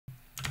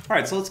All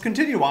right, so let's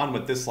continue on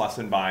with this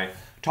lesson by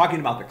talking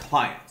about the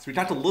clients. We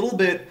talked a little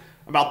bit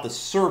about the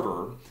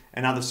server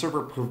and how the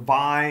server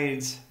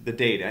provides the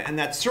data. And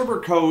that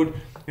server code,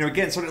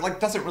 again, sort of like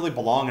doesn't really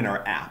belong in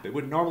our app. It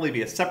would normally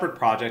be a separate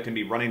project and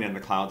be running in the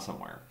cloud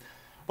somewhere.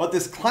 But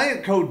this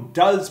client code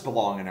does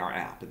belong in our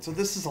app. And so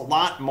this is a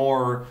lot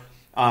more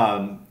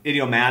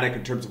idiomatic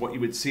in terms of what you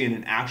would see in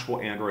an actual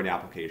Android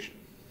application.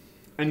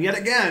 And yet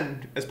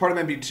again, as part of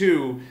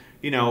MB2,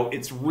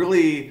 it's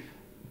really,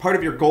 part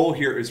of your goal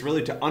here is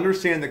really to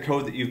understand the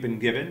code that you've been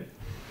given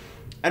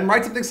and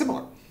write something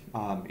similar.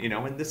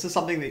 And this is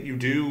something that you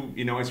do,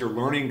 as you're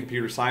learning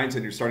computer science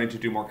and you're starting to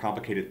do more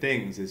complicated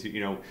things is,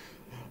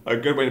 a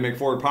good way to make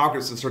forward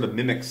progress is sort of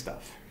mimic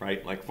stuff,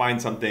 right? Like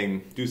find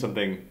something, do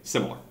something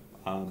similar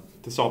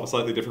to solve a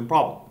slightly different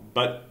problem.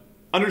 But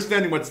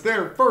understanding what's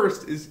there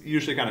first is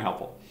usually kind of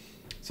helpful.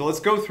 So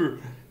let's go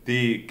through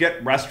the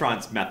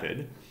getRestaurants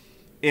method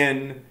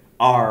in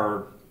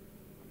our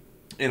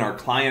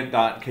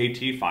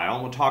client.kt file,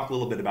 and we'll talk a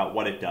little bit about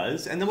what it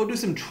does, and then we'll do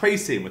some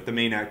tracing with the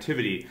main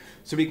activity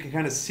so we can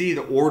kind of see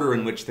the order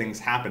in which things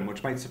happen,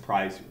 which might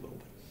surprise you a little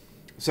bit.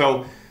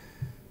 So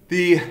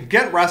the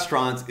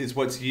getRestaurants is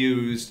what's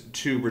used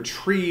to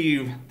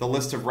retrieve the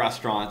list of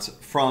restaurants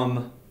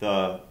from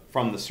the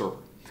server.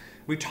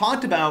 We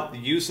talked about the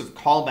use of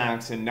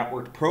callbacks in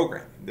networked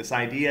programming, this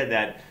idea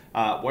that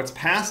what's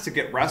passed to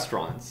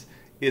getRestaurants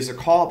is a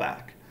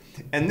callback.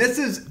 And this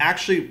is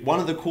actually one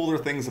of the cooler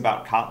things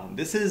about Kotlin.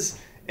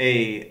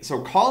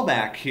 So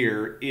callback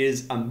here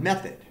is a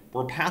method.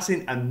 We're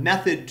passing a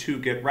method to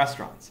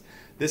getRestaurants.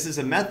 This is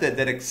a method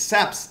that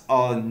accepts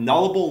a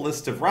nullable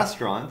list of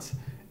restaurants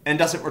and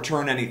doesn't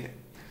return anything.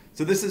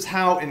 So this is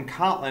how in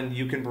Kotlin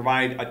you can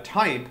provide a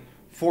type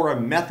for a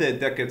method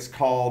that gets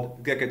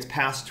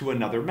passed to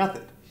another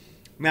method.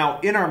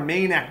 Now in our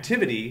main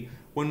activity,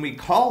 when we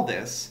call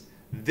this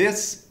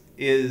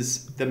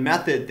is the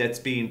method that's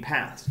being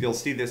passed. You'll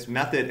see this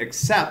method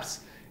accepts,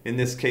 in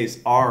this case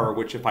R,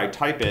 which if I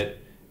type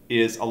it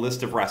is a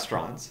list of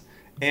restaurants,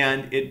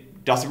 and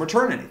it doesn't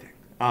return anything.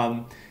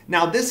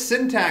 Now this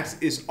syntax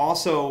is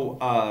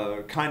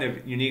also kind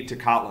of unique to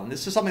Kotlin.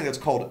 This is something that's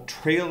called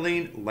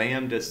trailing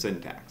lambda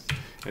syntax.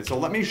 And so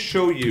let me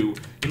show you,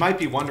 you might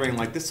be wondering,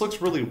 like, this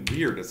looks really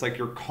weird. It's like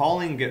you're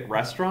calling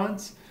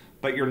getRestaurants,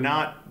 but you're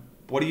not,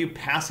 what are you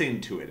passing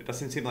to it? It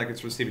doesn't seem like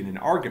it's receiving an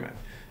argument.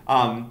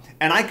 And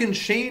I can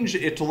change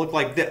it to look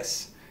like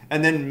this.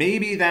 And then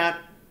maybe that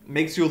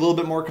makes you a little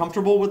bit more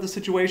comfortable with the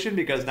situation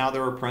because now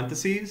there are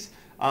parentheses.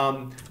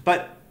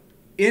 But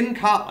in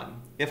Kotlin,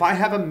 if I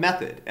have a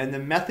method and the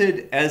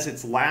method as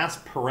its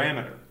last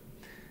parameter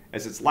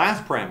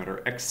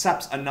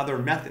accepts another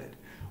method,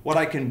 what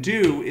I can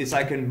do is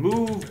I can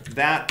move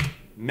that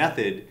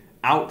method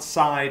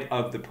outside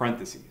of the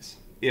parentheses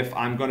if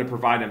I'm going to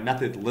provide a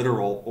method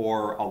literal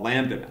or a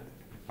lambda method,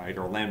 right,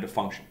 or a lambda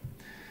function.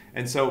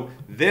 And so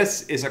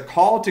this is a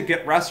call to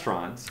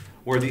getRestaurants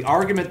where the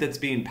argument that's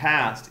being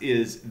passed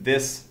is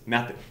this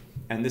method.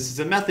 And this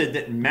is a method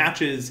that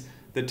matches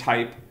the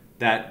type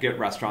that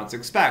getRestaurants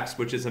expects,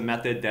 which is a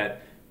method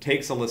that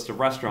takes a list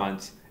of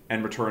restaurants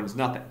and returns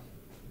nothing.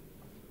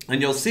 And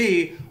you'll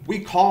see we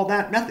call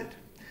that method.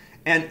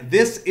 And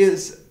this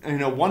is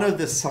one of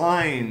the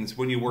signs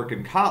when you work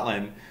in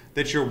Kotlin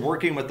that you're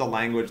working with the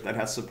language that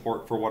has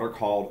support for what are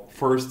called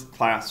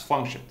first-class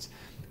functions.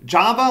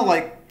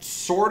 Java,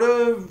 sort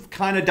of,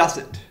 kind of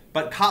doesn't,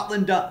 but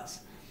Kotlin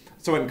does.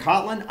 So in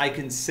Kotlin, I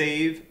can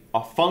save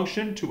a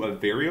function to a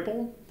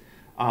variable.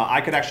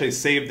 I could actually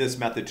save this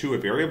method to a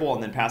variable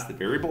and then pass the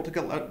variable to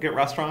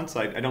getRestaurants.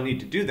 I don't need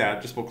to do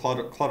that, just will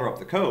clutter up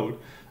the code.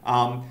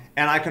 And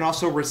I can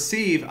also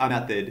receive a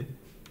method.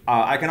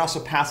 I can also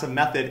pass a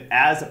method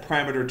as a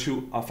parameter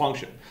to a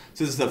function.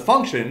 So this is a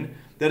function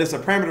that as a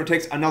parameter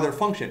takes another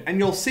function. And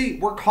you'll see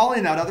we're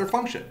calling that other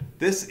function.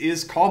 This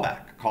is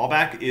callback.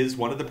 Callback is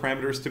one of the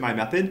parameters to my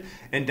method.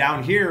 And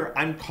down here,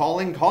 I'm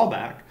calling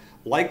callback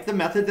like the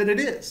method that it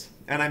is.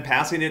 And I'm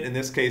passing it, in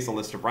this case, a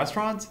list of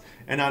restaurants,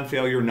 and on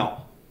failure,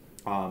 null.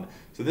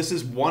 So this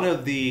is one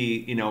of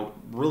the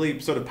really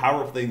sort of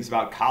powerful things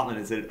about Kotlin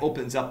is that it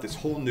opens up this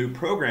whole new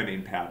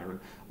programming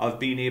pattern of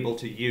being able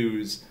to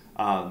use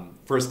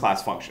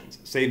first-class functions,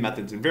 save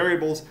methods and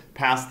variables,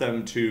 pass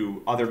them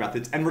to other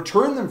methods, and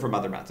return them from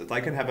other methods. I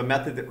can have a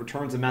method that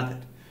returns a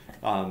method.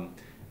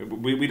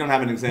 We don't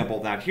have an example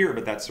of that here,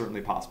 but that's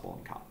certainly possible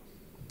in Kotlin.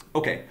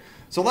 Okay,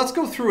 so let's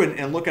go through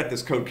and look at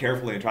this code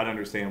carefully and try to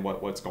understand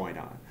what's going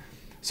on.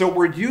 So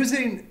we're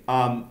using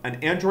an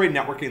Android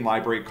networking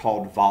library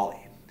called Volley.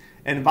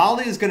 And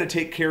Volley is going to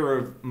take care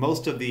of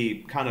most of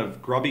the kind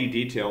of grubby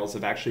details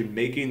of actually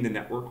making the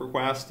network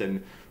request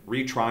and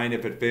retrying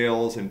if it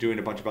fails and doing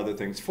a bunch of other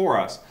things for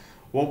us.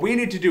 What we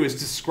need to do is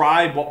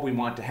describe what we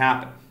want to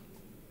happen.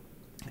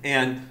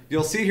 And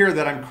you'll see here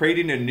that I'm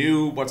creating a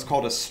new, what's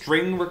called a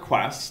string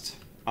request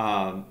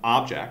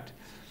object.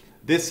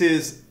 This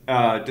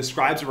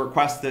describes a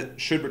request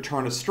that should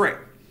return a string.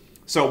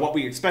 So what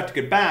we expect to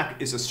get back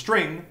is a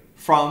string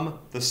from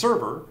the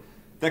server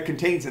that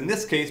contains, in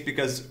this case,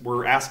 because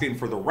we're asking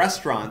for the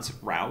restaurants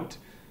route,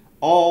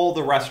 all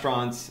the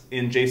restaurants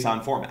in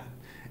JSON format.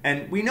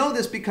 And we know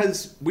this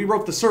because we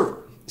wrote the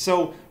server.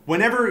 So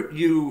whenever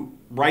you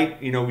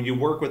write, you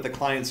work with the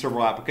client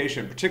server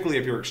application, particularly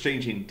if you're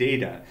exchanging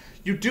data,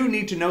 you do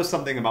need to know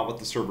something about what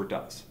the server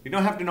does. You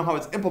don't have to know how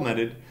it's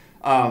implemented,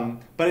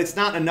 but it's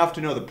not enough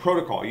to know the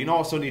protocol. You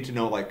also need to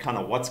know like kind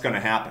of what's going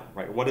to happen,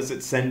 right? What is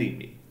it sending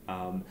me?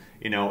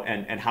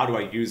 And how do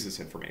I use this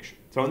information?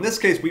 So in this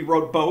case, we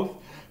wrote both.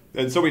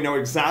 And so we know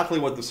exactly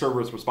what the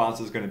server's response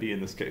is going to be in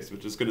this case,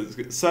 which is going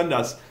to send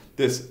us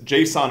this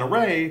JSON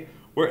array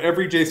where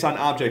every JSON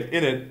object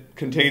in it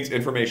contains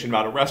information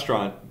about a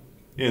restaurant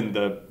in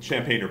the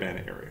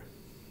Champaign-Urbana area.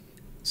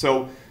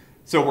 So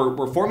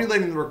we're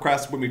formulating the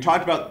request. When we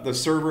talked about the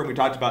server and we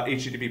talked about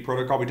HTTP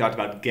protocol, we talked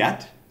about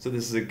GET. So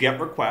this is a GET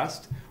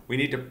request. We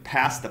need to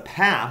pass the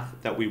path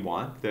that we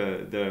want,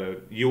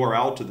 the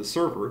URL to the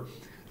server.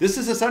 This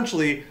is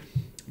essentially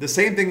the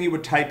same thing you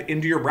would type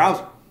into your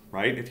browser,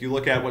 right? If you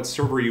look at what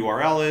server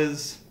URL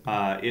is,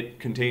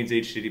 it contains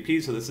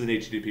HTTP, so this is an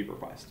HTTP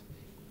request.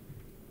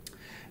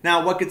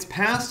 Now, what gets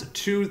passed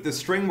to the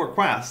string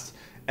request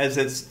as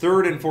its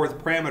third and fourth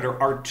parameter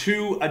are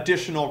two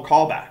additional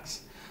callbacks.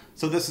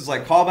 So this is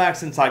like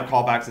callbacks inside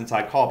callbacks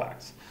inside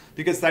callbacks.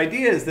 Because the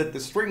idea is that the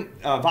string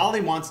volley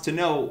wants to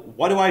know,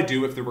 what do I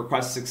do if the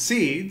request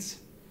succeeds?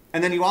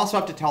 And then you also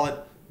have to tell it,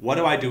 what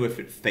do I do if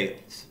it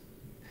fails?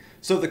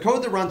 So the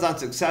code that runs on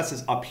success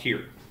is up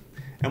here.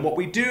 And what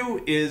we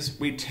do is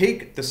we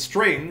take the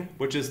string,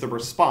 which is the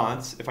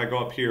response. If I go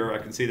up here, I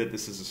can see that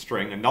this is a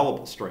string, a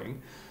nullable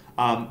string.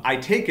 I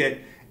take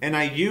it and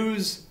I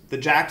use the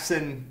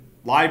Jackson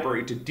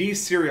library to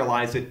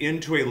deserialize it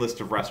into a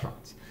list of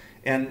restaurants.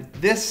 And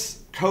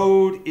this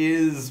code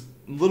is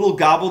a little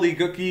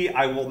gobbledygooky.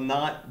 I will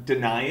not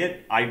deny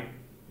it. I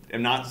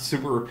am not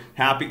super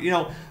happy.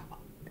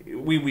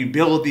 We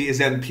build these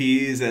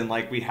MPs and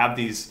like we have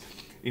these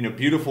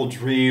beautiful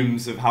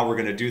dreams of how we're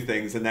going to do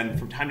things, and then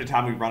from time to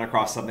time we run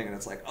across something and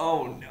it's like,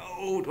 oh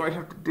no, do I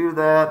have to do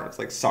that? It's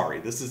like, sorry,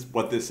 this is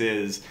what this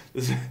is.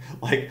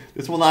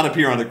 This will not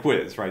appear on the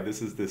quiz, right?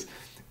 This is this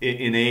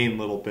inane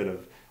little bit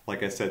of,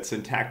 like I said,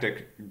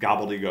 syntactic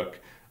gobbledygook.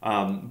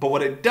 But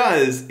what it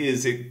does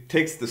is it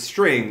takes the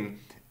string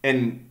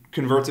and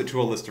converts it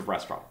to a list of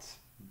restaurants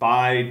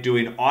by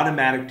doing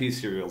automatic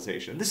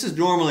deserialization. This is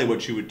normally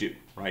what you would do,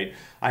 right?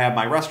 I have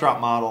my restaurant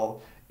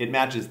model, it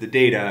matches the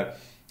data,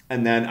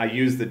 and then I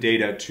use the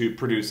data to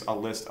produce a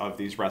list of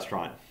these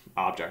restaurant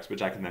objects,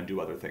 which I can then do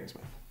other things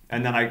with.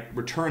 And then I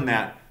return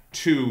that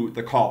to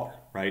the caller,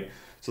 right?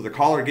 So the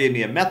caller gave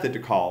me a method to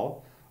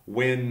call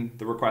when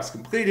the request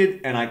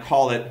completed, and I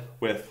call it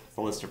with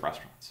the list of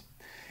restaurants.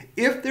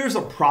 If there's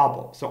a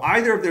problem, so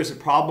either if there's a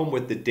problem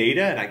with the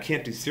data and I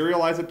can't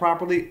deserialize it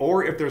properly,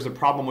 or if there's a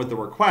problem with the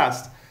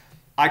request,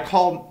 I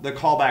call the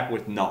callback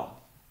with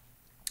null.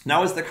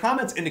 Now, as the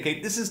comments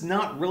indicate, this is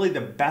not really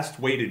the best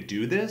way to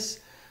do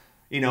this.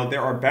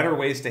 There are better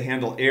ways to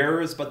handle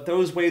errors, but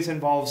those ways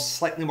involve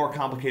slightly more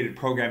complicated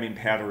programming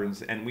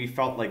patterns, and we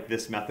felt like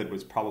this method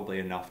was probably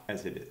enough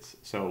as it is.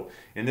 So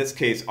in this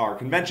case, our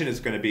convention is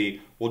going to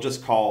be, we'll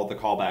just call the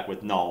callback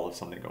with null if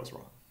something goes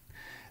wrong.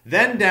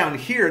 Then down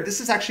here, this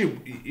is actually,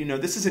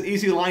 this is an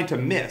easy line to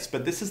miss,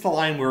 but this is the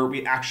line where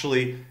we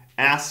actually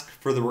ask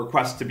for the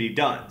request to be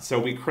done. So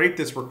we create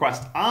this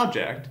request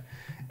object,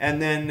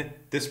 and then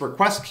this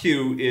request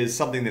queue is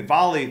something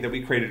that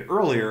we created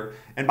earlier.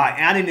 And by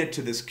adding it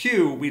to this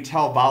queue, we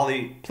tell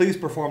Volley, please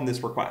perform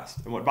this request.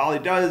 And what Volley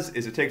does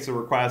is it takes the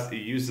request, it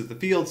uses the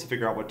fields to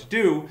figure out what to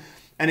do,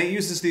 and it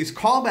uses these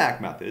callback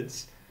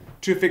methods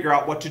to figure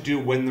out what to do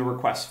when the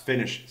request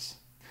finishes.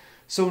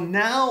 So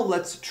now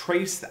let's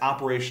trace the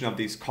operation of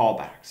these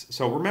callbacks.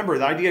 So remember,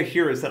 the idea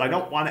here is that I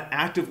don't want to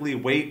actively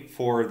wait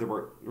for the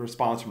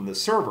response from the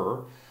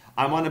server.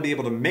 I want to be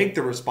able to make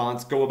the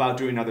response, go about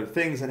doing other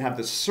things, and have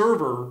the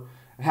server,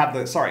 have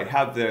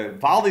the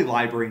Volley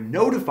library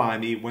notify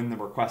me when the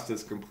request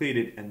is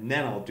completed, and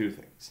then I'll do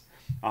things.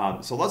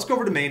 So let's go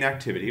over to main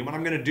activity. And what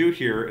I'm going to do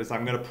here is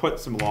I'm going to put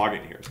some log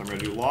in here. So I'm going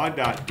to do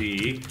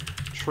log.d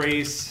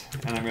trace,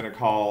 and I'm going to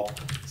call,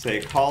 say,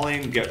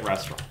 calling get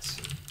restaurants.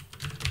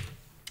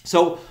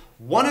 So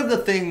one of the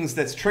things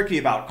that's tricky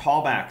about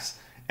callbacks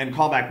and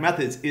callback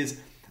methods is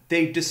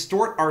they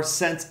distort our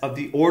sense of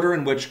the order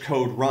in which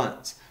code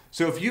runs.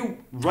 So if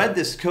you read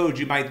this code,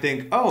 you might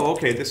think, oh,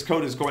 okay, this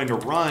code is going to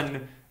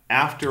run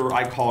after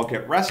I call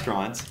get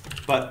restaurants,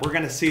 but we're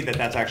going to see that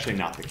that's actually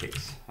not the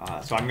case.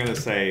 So I'm going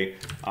to say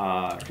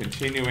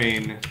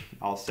continuing,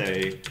 I'll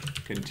say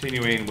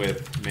continuing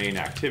with main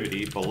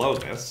activity below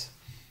this.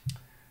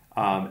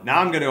 Now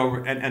I'm going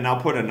to, and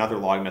I'll put another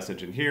log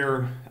message in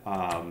here.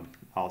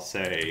 I'll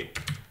say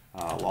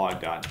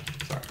log.d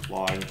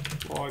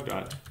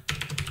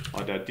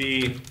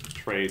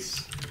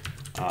trace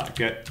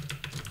get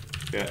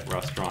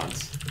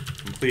restaurants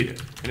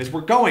completed. And as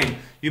we're going,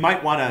 you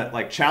might want to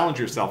like challenge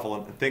yourself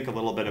and think a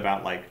little bit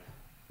about like,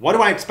 what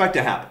do I expect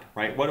to happen,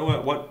 right?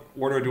 What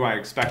order do I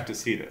expect to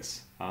see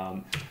this?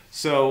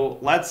 So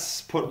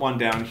let's put one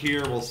down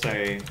here. We'll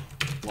say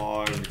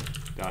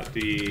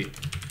log.d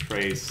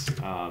trace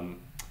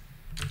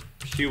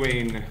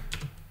queuing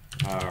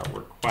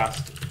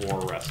request for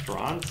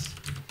restaurants.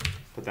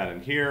 Put that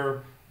in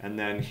here, and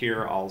then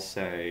here I'll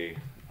say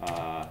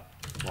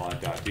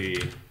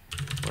log.d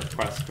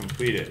request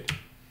completed,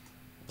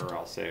 or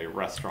I'll say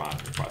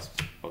restaurant request.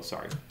 Oh,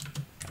 sorry,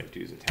 I have to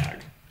use a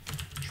tag.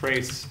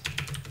 Trace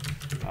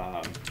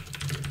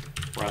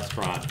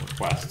restaurant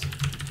request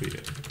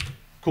completed.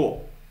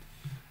 Cool.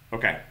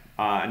 Okay,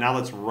 now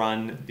let's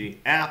run the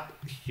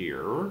app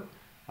here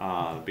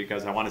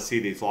because I want to see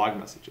these log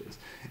messages.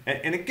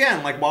 And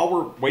again, like while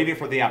we're waiting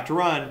for the app to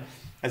run,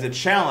 as a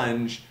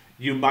challenge,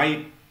 you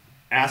might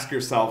ask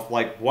yourself,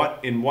 like,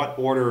 in what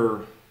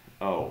order?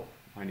 Oh,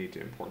 I need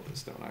to import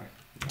this, don't I?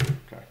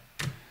 Okay.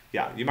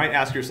 Yeah, you might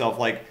ask yourself,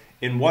 like,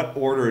 in what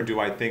order do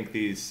I think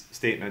these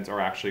statements are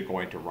actually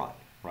going to run,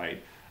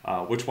 right?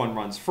 Which one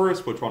runs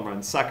first, which one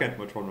runs second,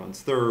 which one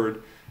runs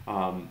third,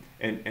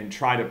 and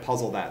try to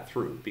puzzle that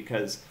through.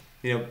 Because,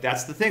 you know,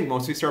 that's the thing.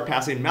 Once we start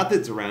passing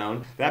methods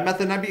around, that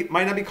method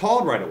might not be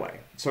called right away.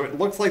 So it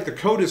looks like the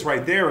code is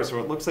right there, so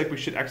it looks like we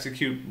should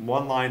execute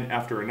one line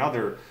after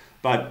another.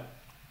 But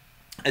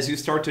as you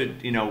start to,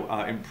 you know,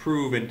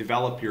 improve and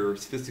develop your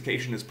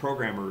sophistication as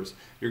programmers,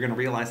 you're going to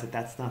realize that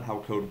that's not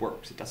how code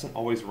works. It doesn't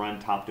always run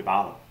top to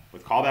bottom.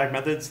 With callback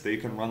methods, they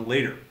can run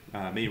later,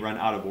 may run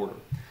out of order.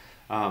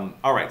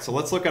 All right, so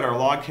let's look at our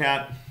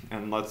logcat,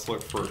 and let's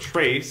look for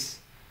trace.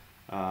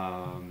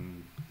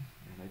 And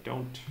I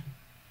don't,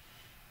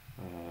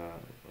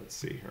 let's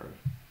see here.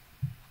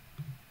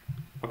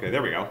 Okay,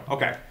 there we go.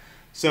 Okay,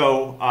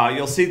 so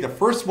you'll see the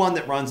first one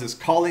that runs is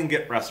calling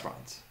get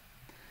restaurants.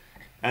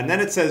 And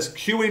then it says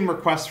queuing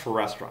requests for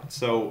restaurants.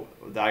 So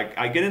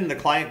I get into the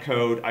client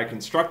code, I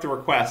construct the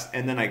request,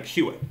 and then I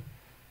queue it.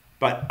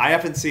 But I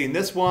haven't seen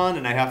this one,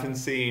 and I haven't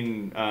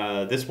seen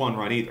this one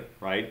run either,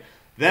 right?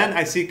 Then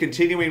I see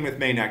continuing with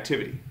main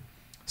activity.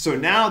 So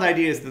now the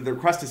idea is that the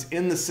request is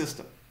in the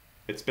system.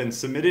 It's been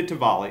submitted to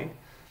Volley.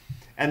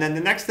 And then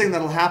the next thing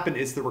that'll happen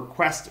is the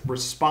request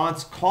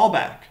response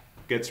callback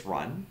gets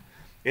run.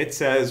 It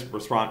says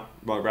restaurant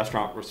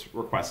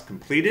request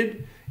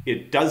completed.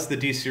 It does the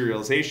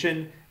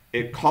deserialization.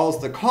 It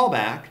calls the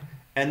callback.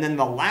 And then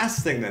the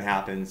last thing that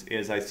happens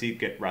is I see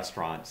get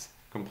restaurants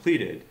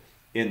completed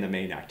in the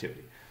main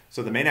activity.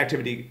 So the main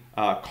activity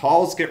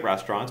calls get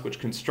restaurants, which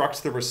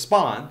constructs the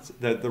response,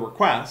 the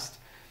request.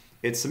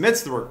 It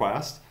submits the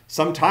request.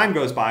 Some time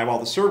goes by while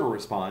the server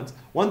responds.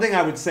 One thing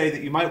I would say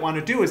that you might want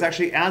to do is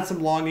actually add some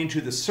logging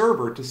to the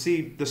server to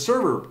see the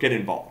server get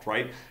involved,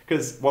 right?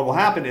 Because what will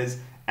happen is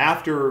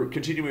after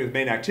continuing with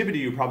main activity,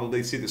 you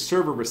probably see the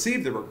server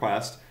receive the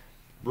request,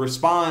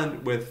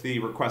 respond with the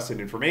requested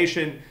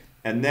information,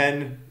 and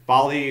then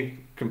Volley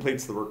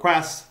completes the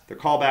request, the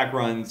callback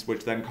runs,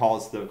 which then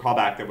calls the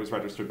callback that was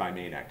registered by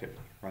main activity,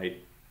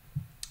 right?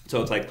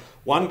 So it's like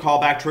one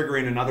callback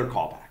triggering another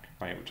callback,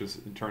 right? Which is,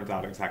 it turns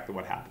out, exactly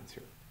what happens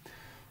here.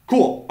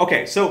 Cool.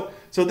 Okay, so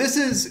this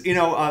is, you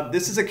know,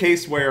 this is a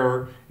case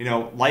where, you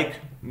know, like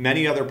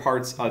many other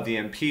parts of the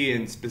MP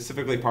and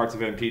specifically parts of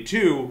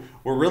MP2,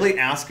 we're really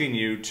asking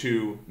you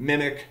to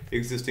mimic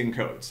existing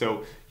code.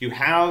 So you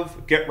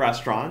have get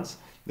restaurants.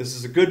 This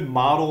is a good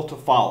model to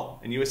follow,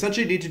 and you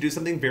essentially need to do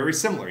something very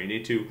similar. You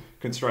need to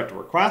construct a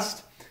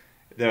request.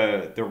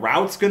 The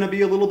route's going to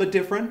be a little bit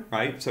different,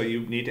 right? So you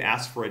need to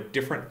ask for a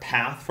different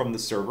path from the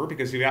server,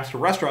 because if you ask for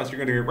restaurants, you're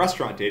going to get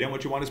restaurant data, and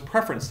what you want is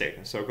preference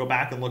data. So go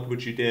back and look at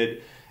what you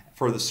did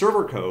for the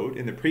server code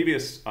in the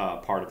previous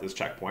part of this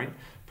checkpoint,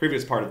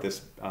 previous part of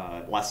this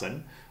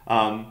lesson,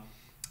 and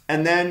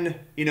then,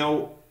 you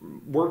know,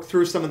 work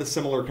through some of the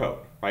similar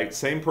code, right?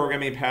 Same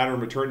programming pattern,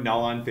 return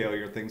null on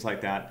failure, things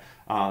like that.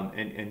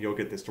 And you'll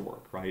get this to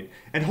work, right?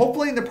 And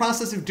hopefully in the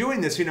process of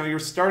doing this, you know, we're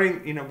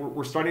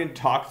starting to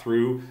talk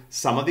through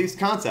some of these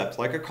concepts,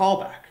 like a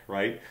callback,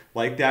 right?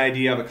 Like the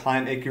idea of a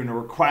client making a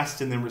request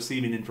and then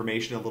receiving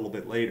information a little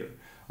bit later.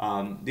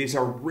 These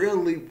are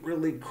really,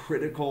 really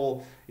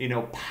critical, you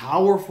know,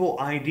 powerful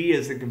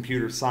ideas in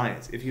computer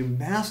science. If you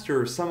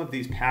master some of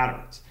these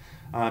patterns,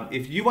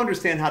 if you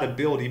understand how to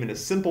build even a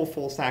simple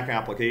full stack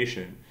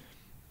application,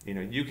 you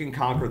know, you can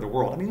conquer the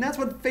world. I mean, that's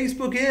what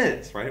Facebook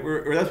is, right?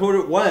 Or that's what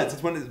it was.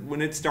 It's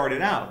when it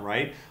started out,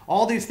 right?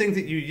 All these things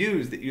that you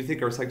use that you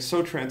think are like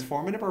so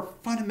transformative are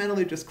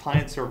fundamentally just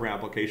client-server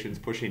applications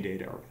pushing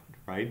data around,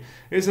 right?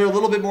 Is there a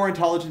little bit more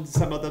intelligence in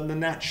some of them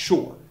than that?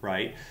 Sure,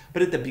 right?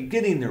 But at the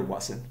beginning, there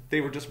wasn't. They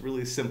were just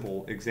really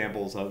simple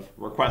examples of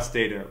request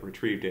data,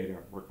 retrieve data,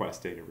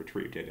 request data,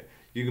 retrieve data.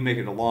 You can make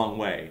it a long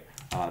way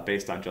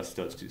based on just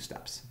those two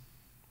steps.